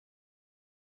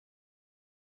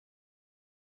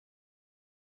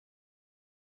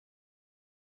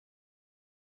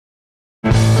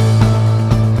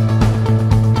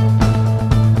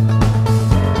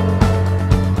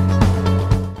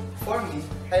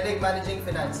I like managing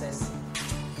finances.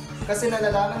 Kasi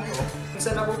nalalaman ko kung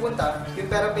saan napupunta yung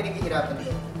perang pinaghihirapan ko.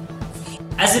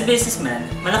 As a businessman,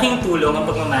 malaking tulong ang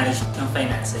pagmamanage ng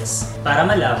finances para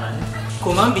malaman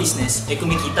kung ang business ay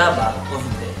kumikita ba o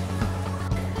hindi.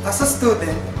 As a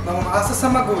student, nang umaasa sa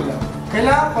magulang,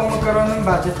 kailangan pong magkaroon ng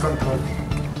budget control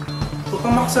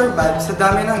upang makasurvive sa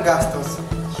dami ng gastos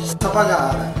sa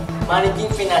pag-aaral.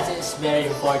 Managing finances is very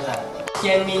important.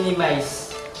 You can minimize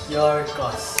your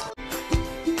costs.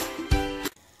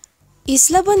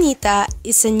 Isla Bonita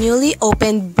is a newly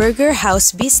opened burger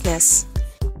house business.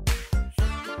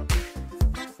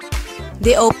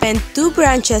 They opened 2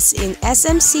 branches in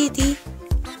SM City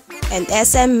and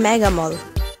SM Megamall.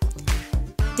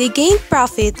 They gained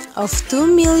profit of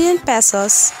 2 million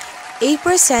pesos,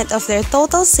 8% of their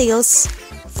total sales.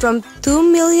 From 2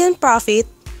 million profit,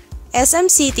 SM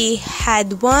City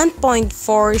had 1.4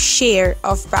 share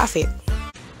of profit.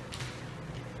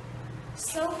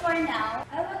 So for now,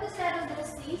 I want to settle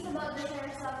those things about the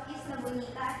shares of Isla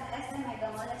Bonita at SM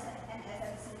Megamall and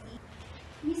SM City.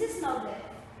 Mrs. Noble,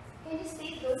 can you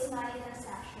state those money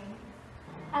transactions?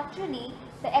 Actually,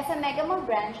 the SM Megamall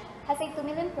branch has a 2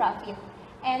 million profit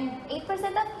and 8%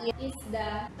 of it Is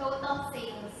the total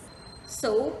sales.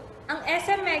 So, ang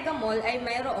SM Megamall ay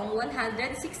mayroong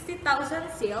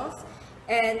 160,000 sales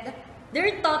and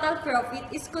their total profit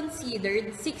is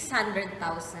considered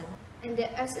 600,000. And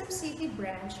the SM City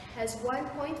branch has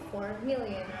 1.4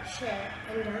 million share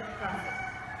in their profit.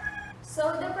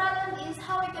 So the problem is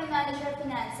how we can manage our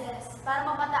finances para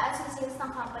mapataas yung sales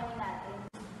ng company natin.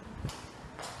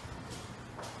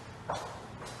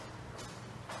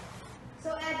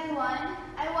 So everyone,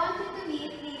 I want you to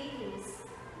meet Lily Cruz.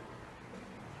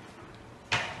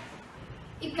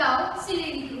 Ikaw, si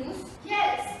Lily Cruz?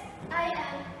 Yes, I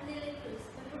am Lily Cruz.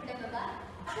 May problema ba?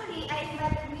 Actually, I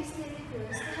invited Miss Lily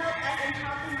Cruz to help us on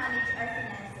how to manage our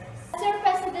finances. As our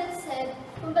president said,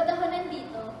 kung ba't ako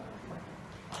nandito?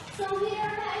 So here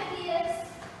are my ideas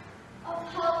of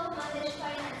how to manage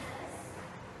finances.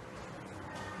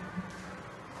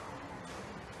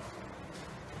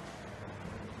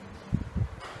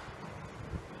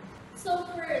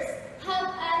 So first,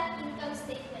 have an income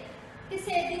statement. Kasi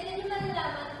di ninyo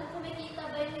malalaman kung kumikita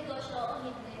ba yung negosyo o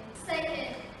hindi.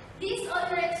 Second, list all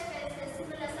your expenses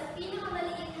simula sa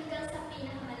pinakamaliit hanggang sa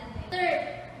pinakamalaki. Third,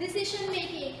 decision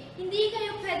making. Hindi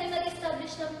kayo pwede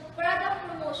mag-establish ng product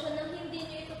promotion nang hindi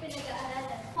nyo ito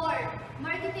pinag-aaralan. Fourth,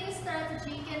 marketing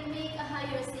strategy can make a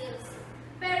higher sales.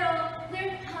 Pero,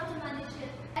 learn how to manage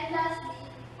it. And lastly,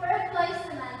 for employees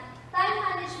naman, time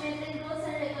management and rules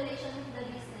and regulations of the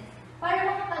business para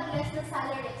makapag-less na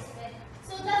salary expense.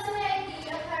 So that's my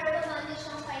idea para ma-manage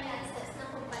ang finances ng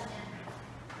kumpanya.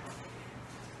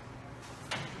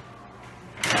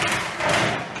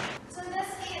 So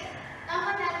that's it.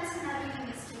 Tama natin sinabi ni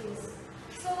Ms. Cruz.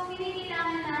 So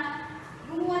kailangan na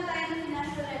gumawa tayo ng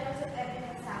financial records of every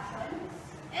transaction.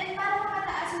 And para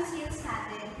mapataas yung sales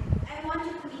natin, I want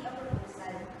you to make a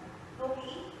proposal.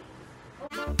 Okay?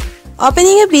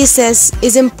 Opening a business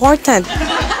is important,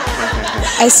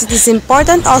 as it is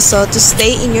important also to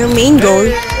stay in your main goal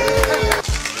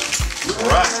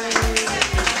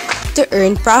to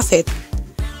earn profit.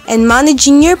 And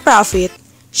managing your profit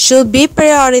should be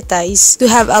prioritized to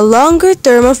have a longer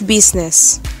term of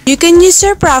business. You can use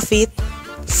your profit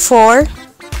for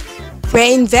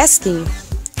reinvesting.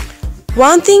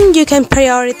 One thing you can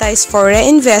prioritize for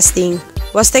reinvesting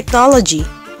was technology.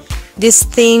 This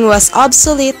thing was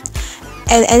obsolete,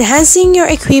 and enhancing your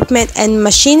equipment and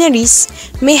machineries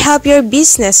may help your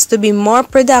business to be more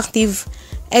productive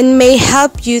and may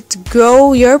help you to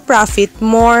grow your profit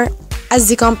more,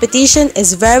 as the competition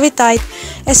is very tight,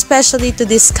 especially to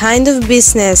this kind of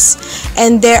business,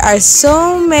 and there are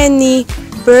so many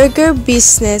burger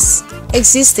business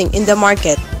existing in the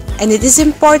market, and it is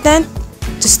important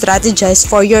to strategize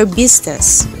for your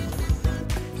business.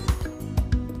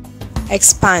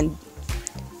 Expand.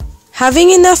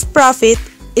 Having enough profit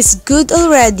is good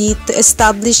already to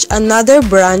establish another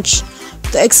branch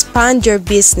to expand your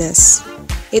business.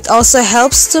 It also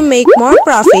helps to make more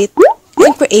profit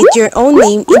and create your own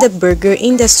name in the burger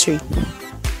industry.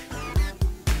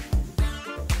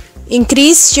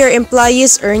 Increase your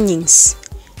employees' earnings.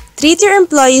 Treat your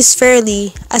employees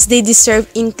fairly, as they deserve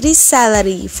increased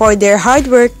salary for their hard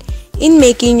work in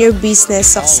making your business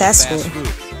successful.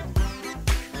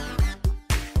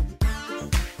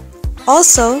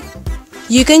 Also,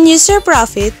 you can use your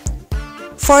profit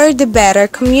for the better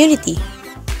community.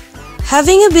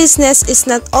 Having a business is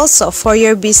not also for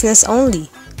your business only.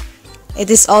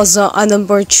 It is also an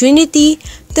opportunity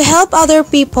to help other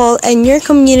people and your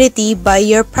community by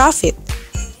your profit.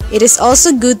 It is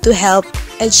also good to help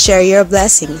and share your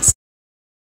blessings.